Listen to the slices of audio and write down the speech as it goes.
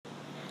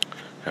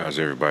How's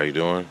everybody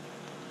doing?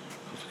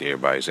 Hopefully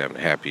everybody's having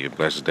a happy and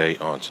blessed day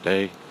on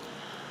today.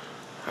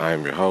 I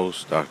am your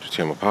host, Dr.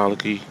 Tim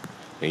Apolloke,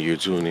 and you're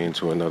tuned in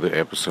to another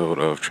episode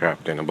of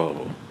Trapped in a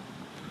Bubble.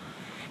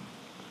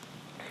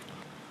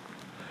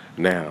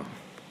 Now,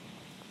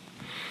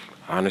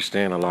 I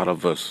understand a lot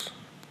of us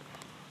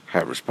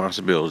have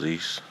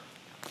responsibilities.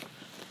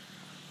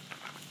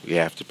 We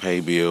have to pay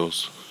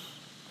bills.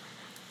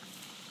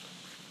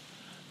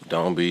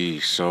 Don't be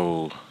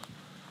so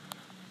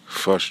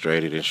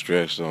frustrated and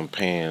stressed on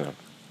paying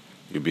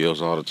your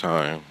bills all the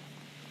time.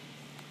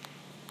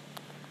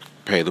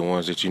 Pay the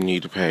ones that you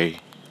need to pay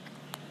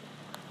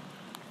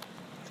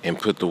and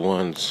put the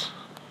ones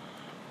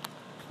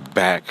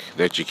back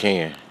that you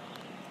can.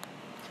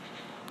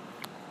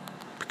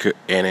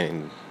 And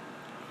then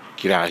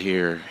get out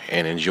here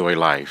and enjoy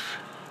life.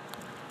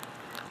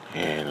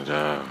 And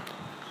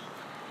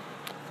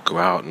go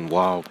out and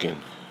walk and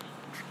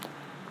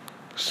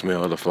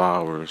smell the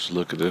flowers,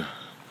 look at the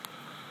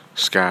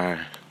sky.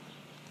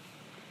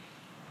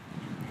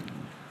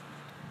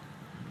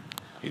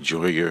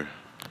 Enjoy your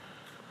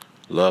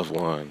loved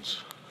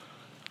ones.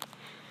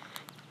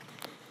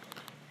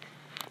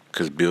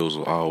 Because bills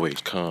will always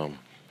come.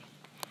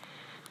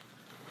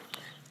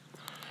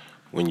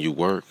 When you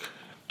work,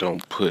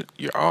 don't put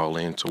your all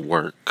into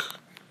work.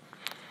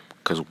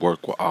 Because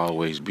work will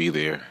always be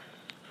there.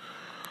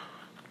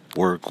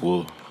 Work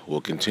will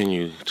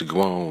continue to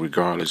go on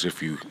regardless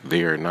if you're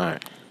there or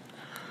not.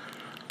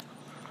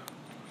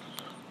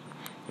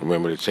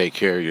 Remember to take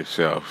care of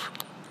yourself.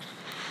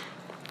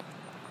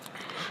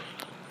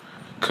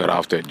 Cut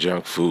off that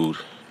junk food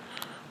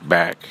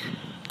back.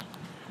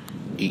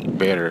 Eat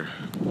better.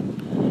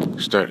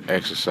 Start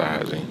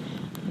exercising.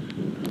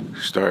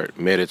 Start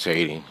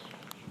meditating.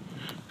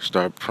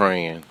 Start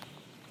praying.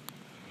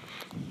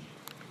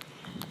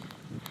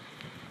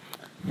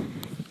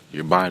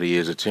 Your body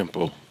is a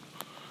temple.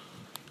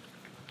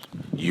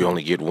 You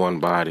only get one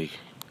body.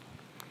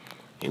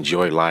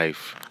 Enjoy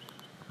life.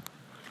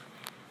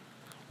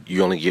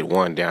 You only get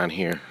one down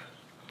here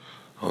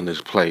on this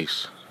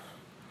place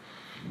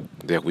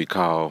that we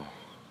call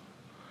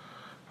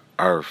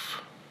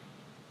Earth.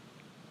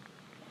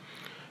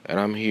 And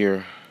I'm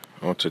here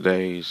on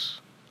today's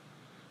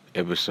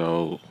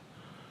episode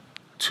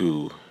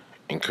to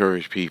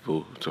encourage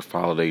people to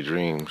follow their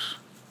dreams.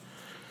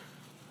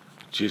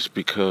 Just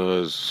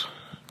because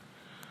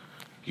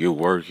you're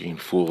working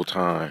full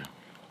time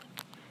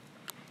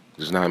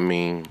does not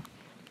mean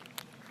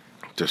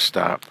to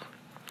stop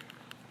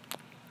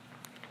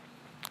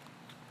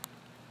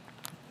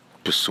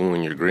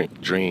pursuing your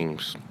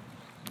dreams.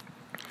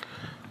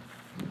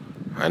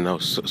 I know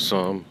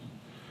some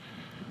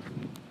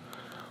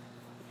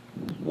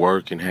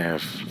work and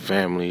have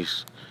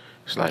families.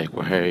 It's like,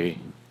 well, hey,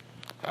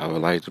 I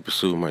would like to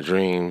pursue my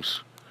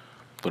dreams,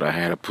 but I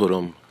had to put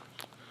them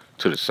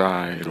to the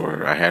side,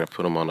 or I had to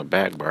put them on the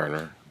back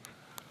burner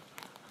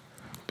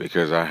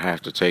because I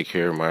have to take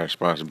care of my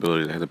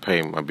responsibilities. I have to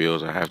pay my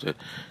bills. I have to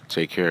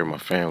take care of my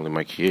family,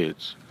 my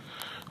kids,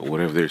 or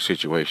whatever their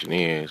situation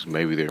is.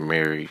 Maybe they're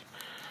married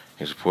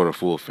and support a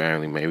full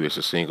family. Maybe it's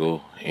a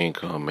single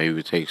income. Maybe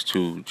it takes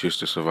two just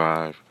to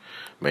survive.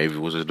 Maybe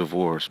it was a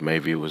divorce.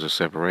 Maybe it was a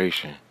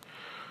separation.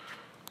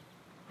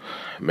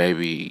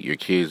 Maybe your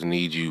kids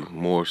need you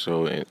more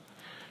so at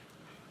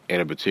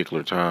a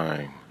particular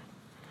time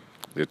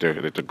that they're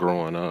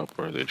growing up,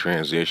 or they're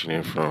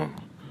transitioning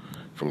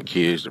from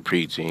kids to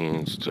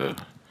preteens to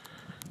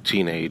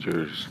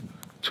teenagers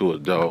to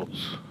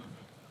adults.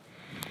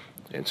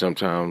 And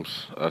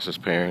sometimes us as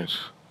parents,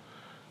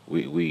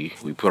 we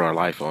put our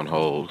life on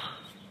hold,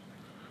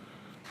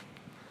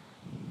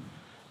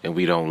 and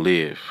we don't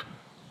live,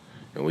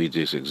 and we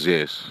just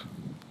exist.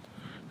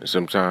 And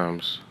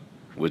sometimes,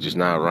 which is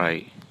not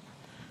right,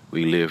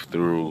 we live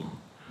through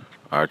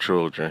our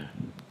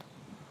children.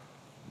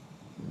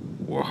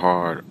 We're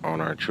hard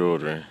on our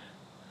children,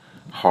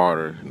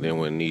 harder than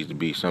what it needs to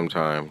be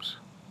sometimes,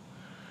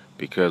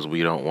 because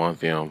we don't want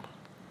them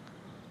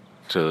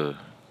to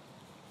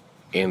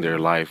end their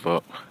life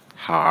up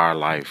how our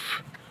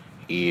life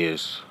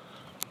is.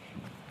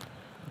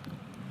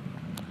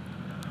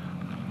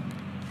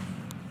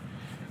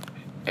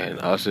 And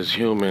us as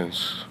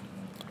humans,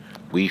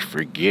 we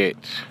forget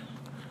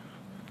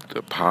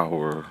the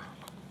power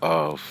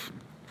of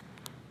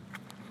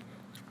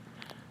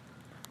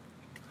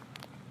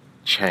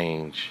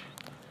change,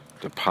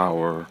 the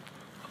power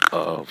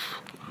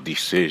of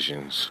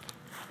decisions.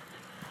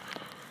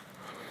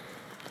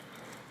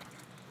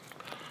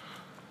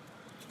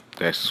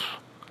 That's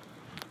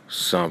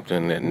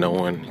something that no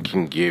one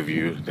can give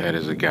you. That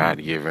is a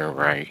God-given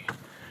right.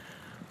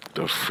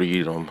 The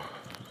freedom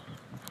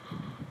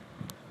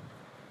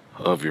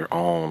of your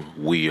own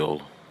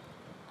will.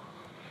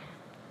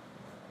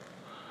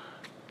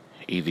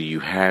 Either you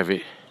have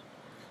it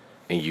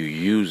and you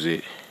use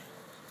it,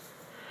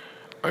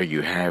 or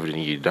you have it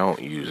and you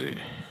don't use it.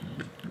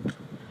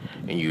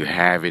 And you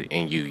have it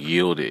and you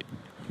yield it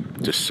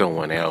to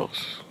someone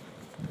else.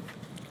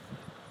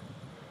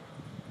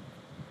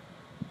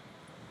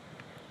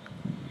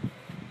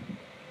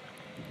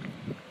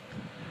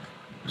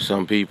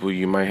 Some people,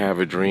 you might have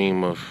a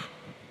dream of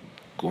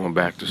going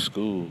back to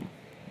school,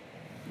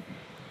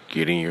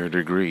 getting your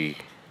degree,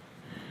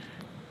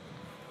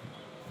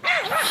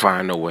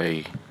 find a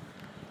way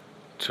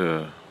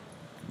to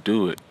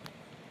do it.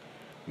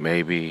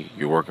 Maybe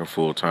you're working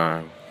full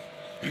time.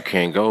 You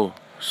can't go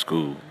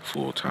school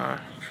full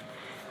time.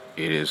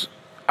 It is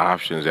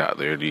options out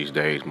there these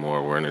days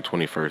more. We're in the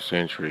 21st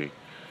century.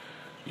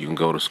 You can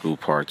go to school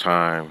part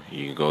time.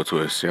 You can go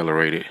to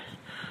accelerated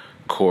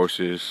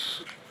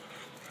courses.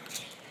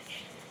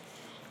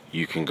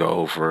 You can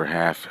go for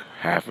half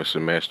a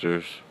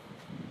semesters.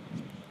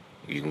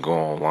 You can go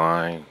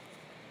online,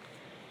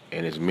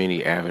 and there's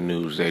many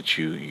avenues that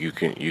you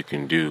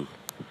can do.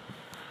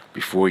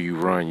 Before you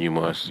run, you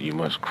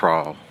must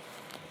crawl.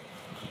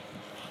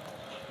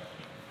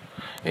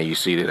 And you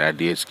see that I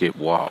did skip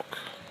walk,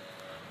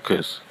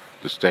 because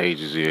the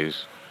stages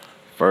is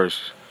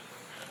first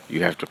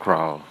you have to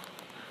crawl.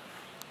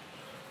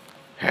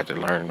 Had to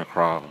learn to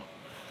crawl.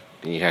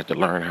 Then you have to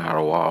learn how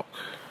to walk.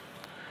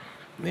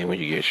 And then when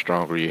you get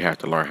stronger, you have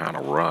to learn how to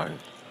run.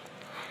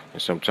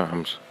 And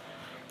sometimes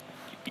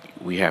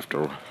we have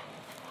to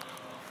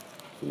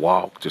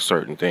walk to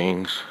certain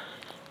things.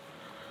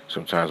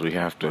 Sometimes we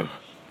have to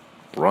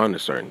run to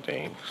certain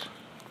things.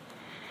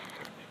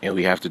 And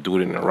we have to do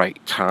it in the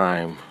right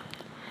time,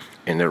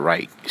 in the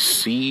right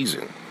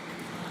season.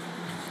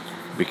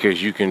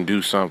 Because you can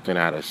do something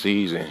out of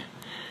season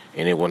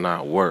and it will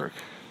not work.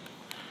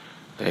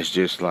 That's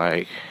just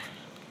like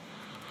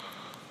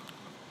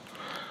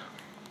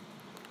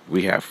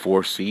we have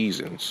 4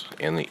 seasons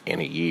in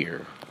a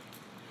year,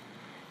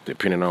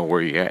 depending on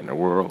where you're at in the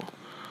world.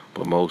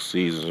 But most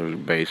seasons are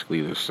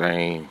basically the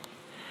same.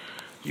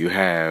 You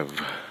have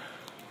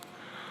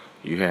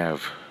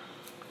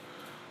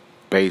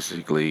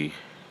basically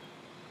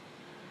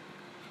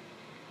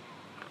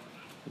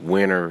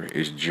winter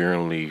is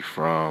generally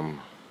from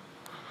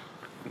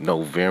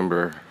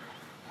November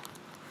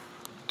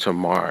to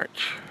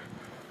March.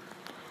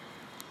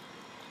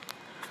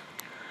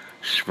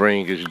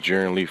 Spring is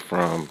generally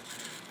from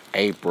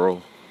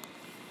April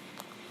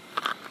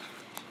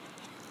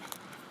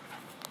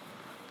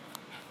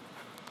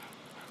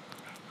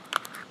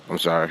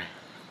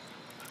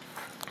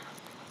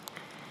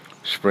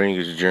Spring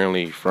is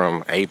generally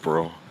from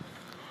April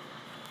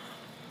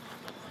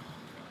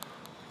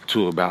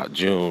to about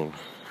June.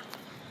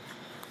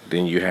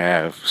 Then you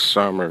have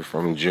summer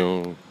from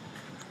June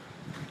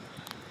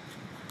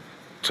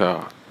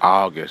to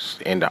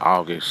August, end of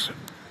August,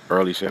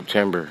 early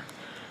September.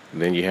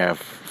 And then you have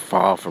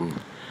fall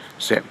from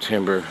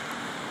September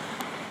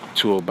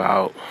to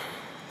about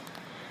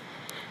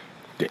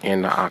the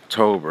end of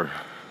October.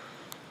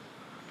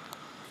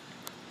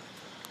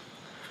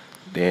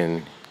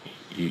 Then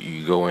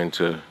you go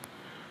into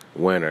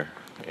winter,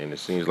 and it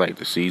seems like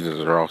the seasons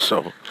are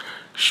also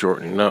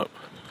shortening up,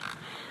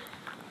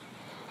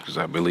 because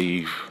I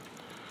believe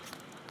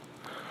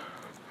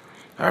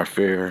our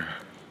fair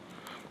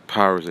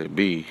powers that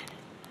be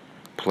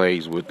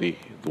plays with the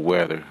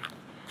weather.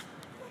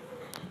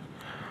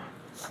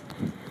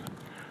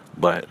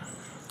 But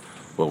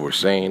what we're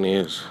saying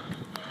is,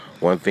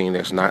 one thing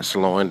that's not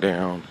slowing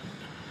down,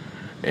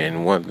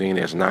 and one thing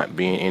that's not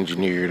being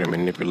engineered or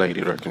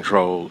manipulated or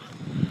controlled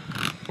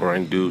or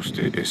induced,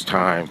 is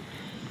time.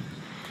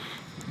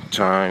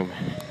 Time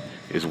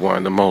is one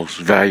of the most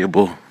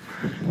valuable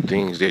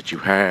things that you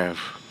have,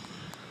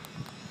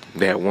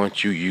 that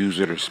once you use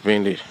it or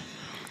spend it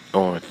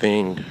on a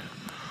thing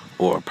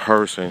or a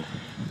person,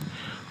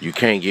 you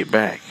can't get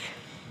back.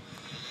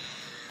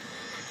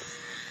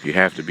 You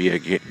have to be a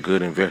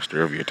good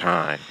investor of your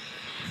time.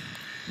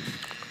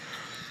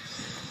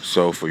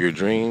 So for your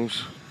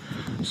dreams,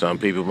 some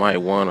people might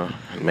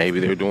maybe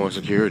they're doing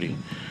security.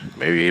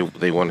 Maybe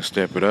they want to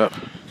step it up.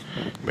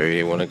 Maybe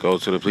they want to go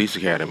to the police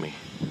academy.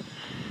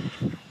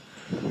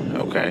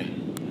 Okay.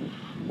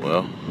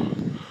 Well,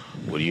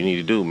 what do you need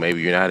to do?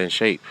 Maybe you're not in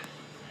shape.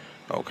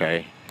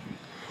 Okay.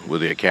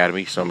 With the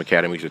academy, some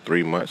academies are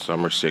 3 months,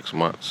 some are 6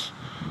 months,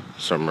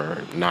 some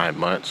are 9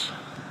 months,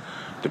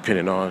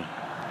 depending on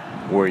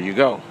where you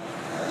go.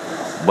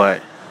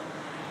 But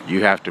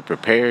you have to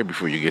prepare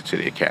before you get to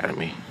the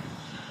academy.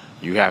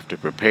 You have to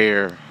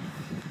prepare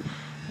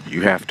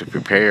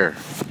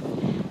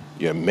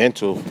your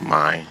mental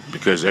mind,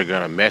 because they're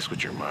going to mess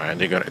with your mind.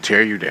 They're going to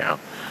tear you down.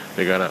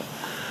 They're going to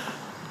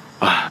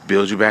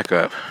build you back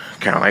up,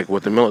 kind of like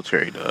what the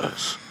military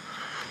does.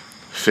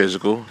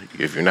 Physical.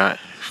 If you're not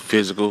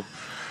physical,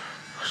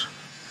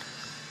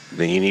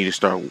 then you need to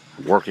start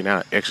working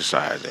out,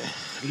 exercising,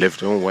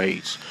 lifting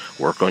weights,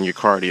 work on your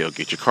cardio,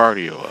 get your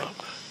cardio up.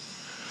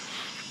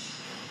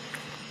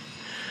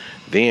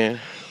 Then,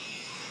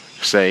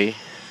 say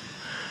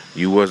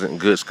you wasn't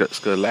good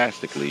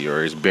scholastically,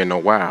 or it's been a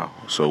while.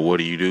 So what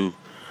do? You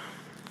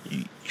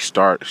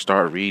start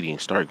reading,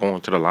 start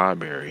going to the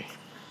library.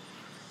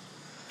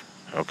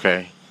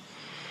 Okay?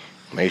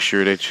 Make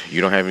sure that you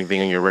don't have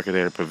anything on your record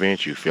that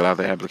prevents you. Fill out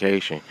the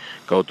application.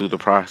 Go through the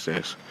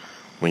process.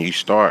 When you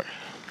start,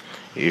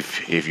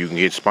 if you can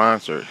get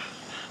sponsored,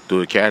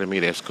 through academy,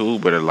 that's cool,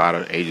 but a lot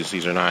of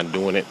agencies are not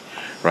doing it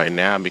right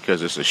now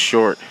because it's a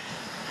short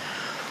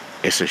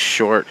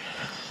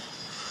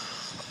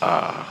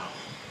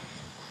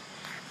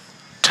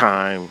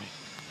time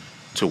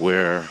to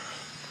where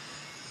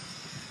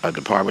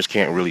departments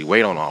can't really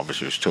wait on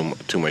officers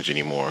too much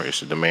anymore.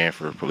 It's a demand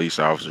for police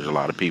officers. A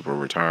lot of people are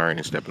retiring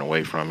and stepping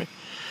away from it.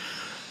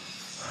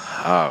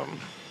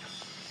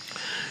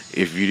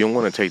 If you didn't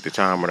want to take the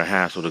time or the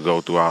hassle to go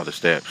through all the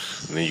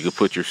steps, then you could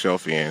put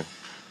yourself in.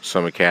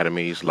 Some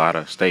academies, a lot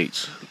of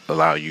states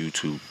allow you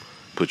to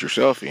put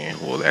yourself in.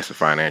 Well, that's a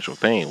financial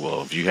thing.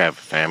 Well, if you have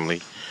a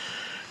family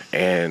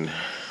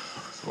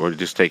or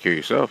just take care of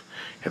yourself,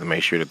 you have to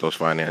make sure that those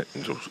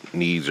financial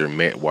needs are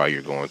met while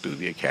you're going through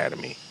the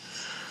academy.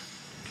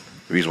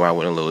 The reason why I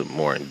went a little bit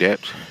more in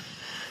depth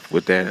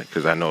with that,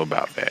 because I know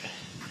about that.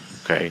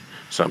 Okay,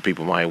 some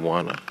people might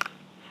wanna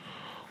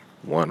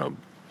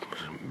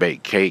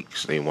bake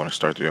cakes. They want to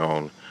start their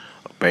own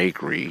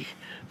bakery.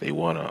 They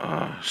want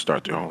to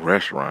start their own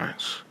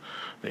restaurants.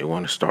 They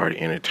want to start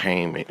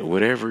entertainment,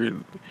 whatever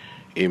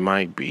it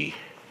might be.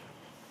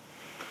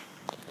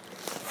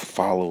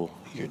 Follow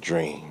your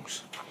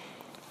dreams.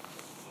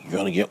 You're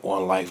gonna get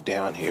one life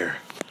down here.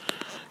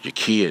 Your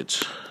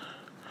kids,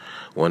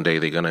 one day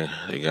they're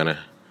gonna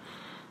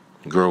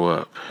grow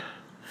up.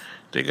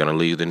 They're gonna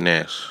leave the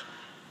nest.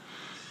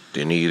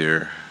 Then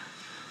either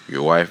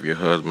your wife or your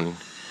husband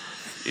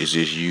is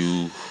just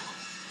you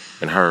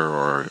and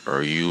her,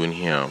 or you and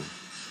him.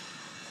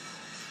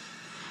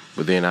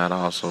 But then I'd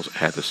also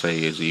have to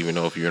say is, even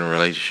though if you're in a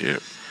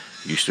relationship,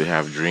 you still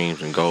have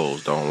dreams and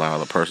goals. Don't allow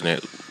the person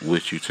that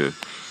with you to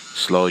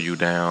slow you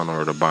down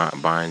or to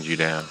bind you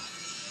down.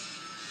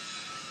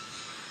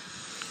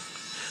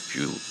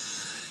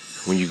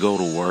 When you go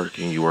to work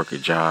and you work a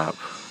job,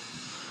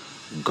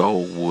 go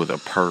with a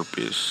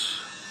purpose.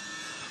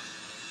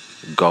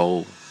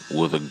 Go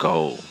with a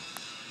goal.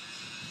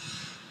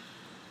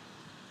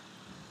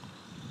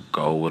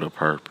 Go with a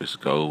purpose.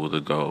 Go with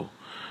a goal.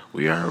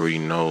 We already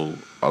know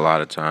a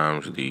lot of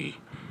times the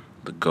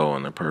goal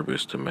and the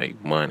purpose to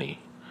make money,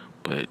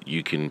 but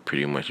you can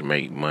pretty much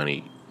make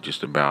money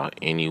just about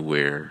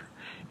anywhere,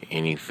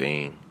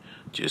 anything.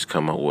 Just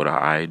come up with an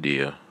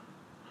idea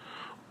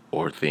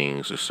or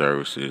things or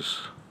services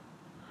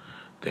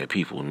that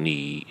people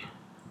need,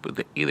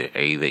 but either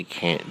A, they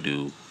can't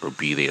do, or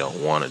B, they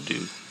don't want to do.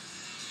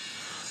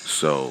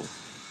 So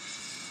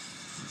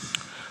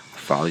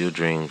follow your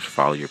dreams,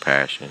 follow your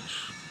passions.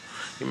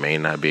 You may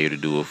not be able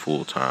to do it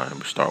full time,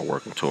 but start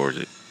working towards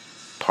it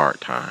part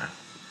time.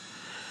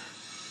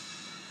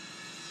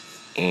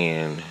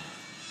 And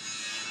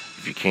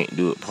if you can't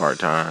do it part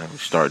time,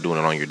 start doing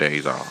it on your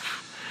days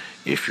off.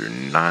 If you're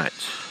not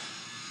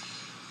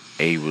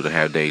able to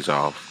have days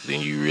off,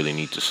 then you really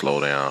need to slow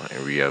down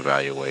and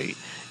reevaluate.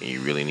 And you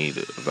really need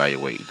to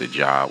evaluate the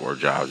job or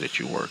jobs that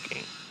you're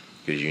working,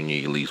 because you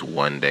need at least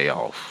one day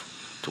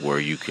off to where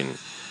you can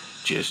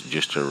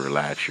just to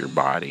relax your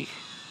body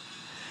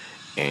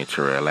and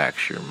to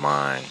relax your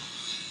mind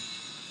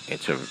and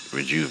to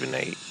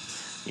rejuvenate.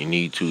 You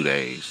need 2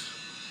 days,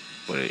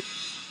 but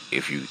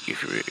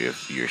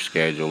if your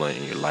schedule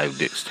and your life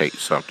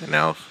dictates something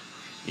else,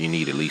 you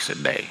need at least a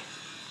day.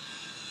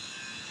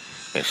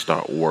 And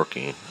start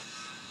working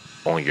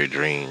on your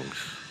dreams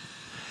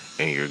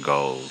and your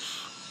goals.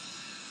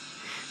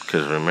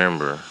 Because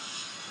remember,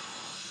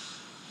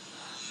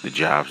 the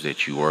jobs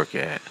that you work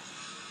at,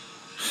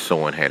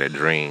 someone had a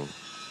dream,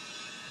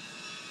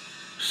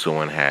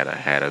 someone had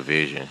a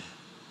vision,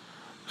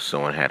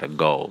 someone had a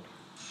goal,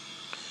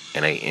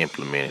 and they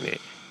implemented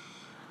it.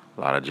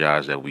 A lot of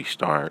jobs that we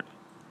start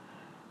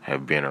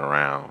have been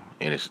around,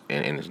 and it's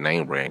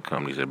name brand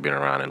companies that have been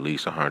around at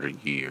least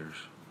 100 years.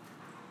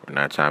 We're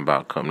not talking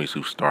about companies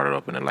who started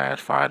up in the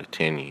last 5 to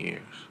 10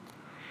 years.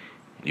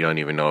 You don't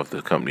even know if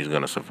the company's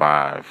going to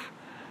survive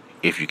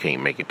if you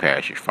can't make it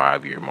past your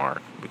 5-year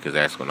mark, because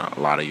that's when a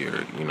lot of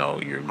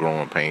your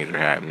growing pains are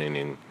happening,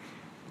 and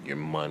your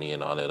money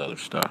and all that other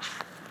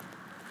stuff.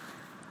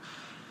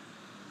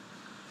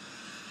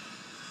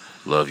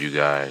 Love you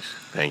guys.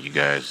 Thank you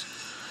guys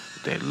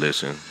that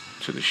listen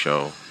to the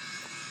show.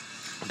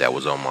 That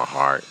was on my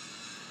heart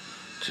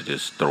to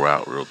just throw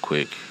out real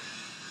quick.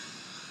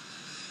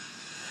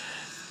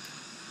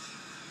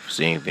 If there's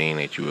anything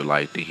that you would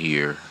like to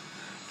hear,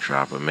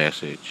 drop a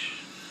message.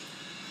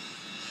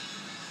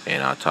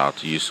 And I'll talk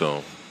to you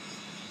soon.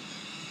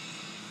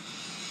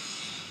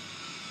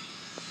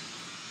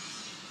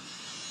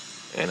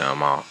 And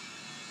I'm out.